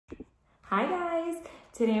Hi guys!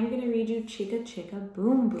 Today I'm going to read you Chicka Chicka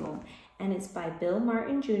Boom Boom, and it's by Bill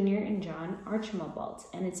Martin Jr. and John Archambault,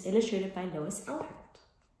 and it's illustrated by Lois Elhart.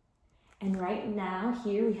 And right now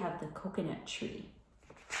here we have the coconut tree.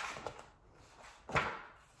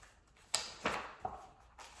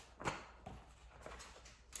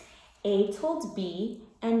 A told B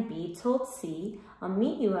and B told C, I'll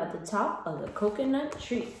meet you at the top of the coconut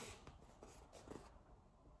tree.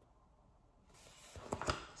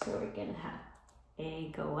 So we're gonna have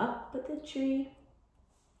A go up the tree,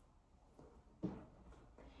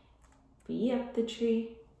 B up the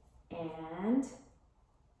tree, and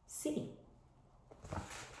C.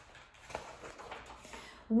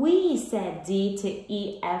 We, said D to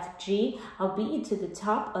E, F, G, I'll beat you to the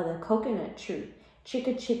top of the coconut tree.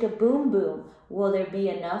 Chicka chicka boom boom, will there be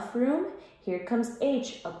enough room? Here comes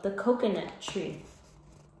H up the coconut tree.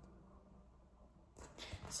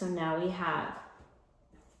 So now we have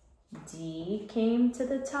D came to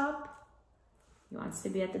the top. He wants to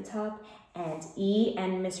be at the top. And E,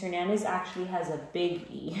 and Miss Hernandez actually has a big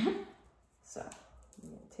E. So I'm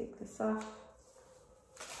going to take this off.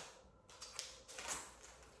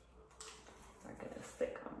 We're going to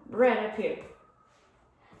stick them right up here.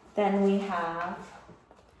 Then we have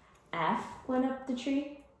F went up the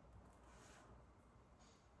tree.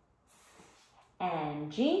 And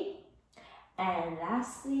G. And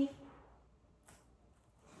lastly,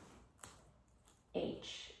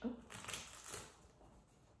 H. Oh.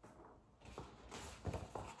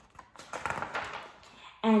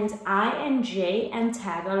 And I and J and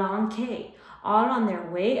tag along K, all on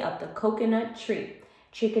their way up the coconut tree.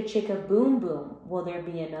 Chicka chicka boom boom, will there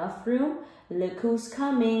be enough room? Look who's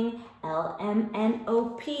coming,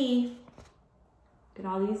 L-M-N-O-P. Look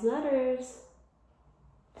at all these letters.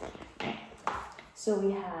 Okay. So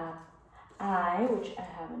we have I, which I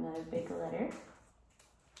have another big letter.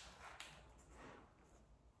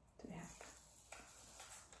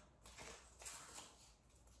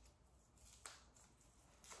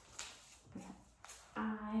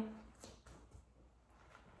 I.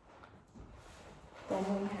 Then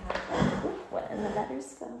we have, what in the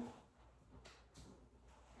letters go?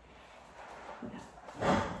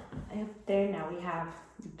 Up there, now we have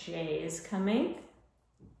J is coming.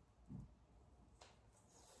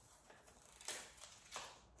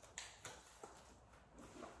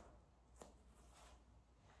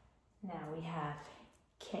 Now we have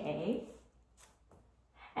K.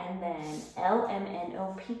 And then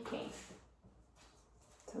L-M-N-O-P came.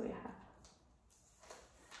 So we have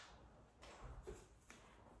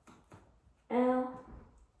L,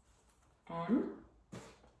 M,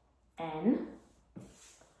 N,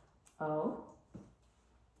 O,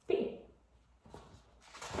 P.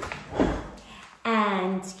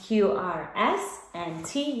 And Q, R, S, and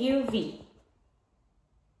T, U, V.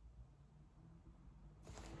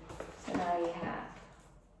 So now you have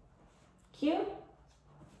Q,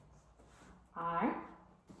 R,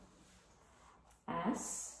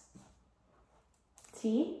 S,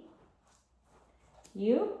 T,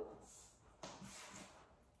 U,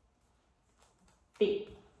 B.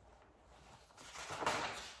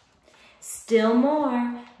 Still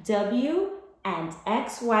more, W and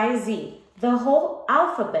X, Y, Z. The whole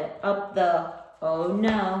alphabet up the, oh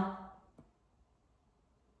no.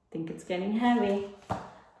 Think it's getting heavy.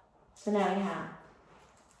 So now we have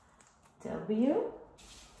W,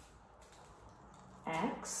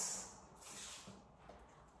 X,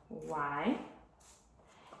 Y,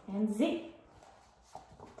 and Z.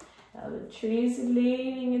 Now the tree's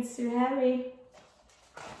leaving, it's too heavy.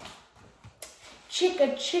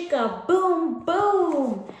 Chicka chicka boom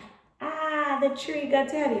boom. Ah, the tree got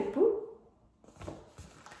too heavy. Boop.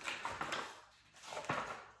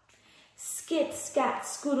 Skit scat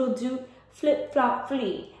scoodle doo, flip flop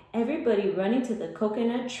flee. Everybody running to the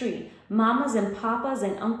coconut tree. Mamas and papas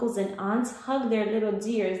and uncles and aunts hug their little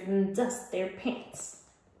dears and dust their pants.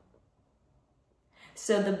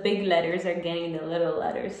 So the big letters are getting the little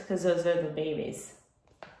letters because those are the babies,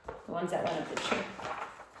 the ones that went up the tree.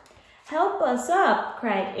 Help us up,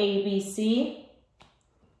 cried ABC.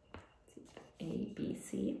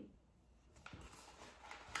 ABC.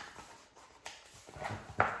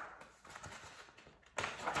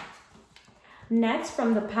 Next,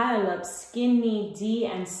 from the pile up, skinny D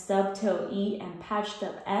and stub toe E and patched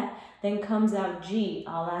up F, then comes out G,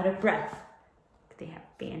 all out of breath. They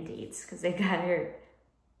have band-aids because they got hurt.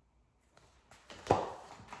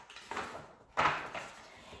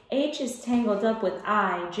 H is tangled up with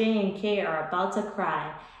I, J and K are about to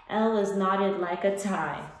cry. L is knotted like a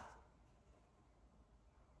tie.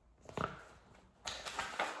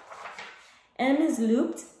 M is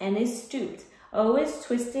looped, N is stooped. O is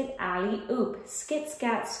twisted alley-oop. Skit,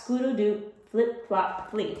 scat, scoodle-doo, flip,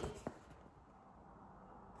 flop, flee.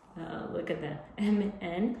 Look at that. M,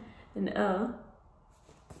 N, and O.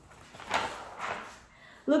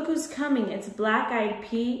 Look who's coming. It's black-eyed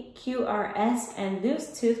P, Q, R, S, and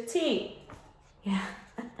loose-tooth T. Yeah,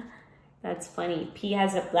 that's funny. P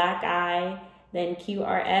has a black eye, then Q,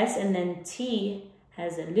 R, S, and then T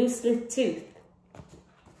has a loose-tooth tooth.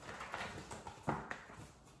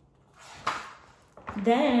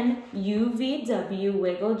 Then U, V, W,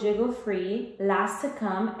 wiggle, jiggle, free. Last to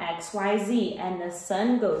come, X, Y, Z. And the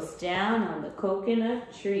sun goes down on the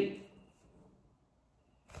coconut tree.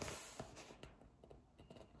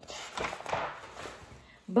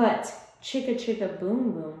 But chicka, chicka,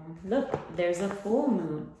 boom, boom. Look, there's a full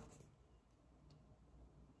moon.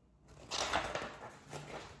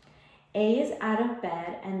 A is out of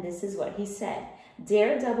bed, and this is what he said.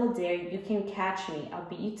 Dare, double dare, you can catch me. I'll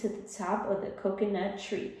beat you to the top of the coconut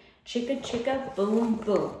tree. Chicka, chicka, boom,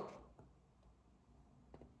 boom.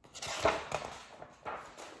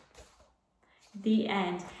 The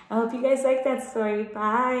end. I hope you guys like that story.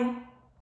 Bye.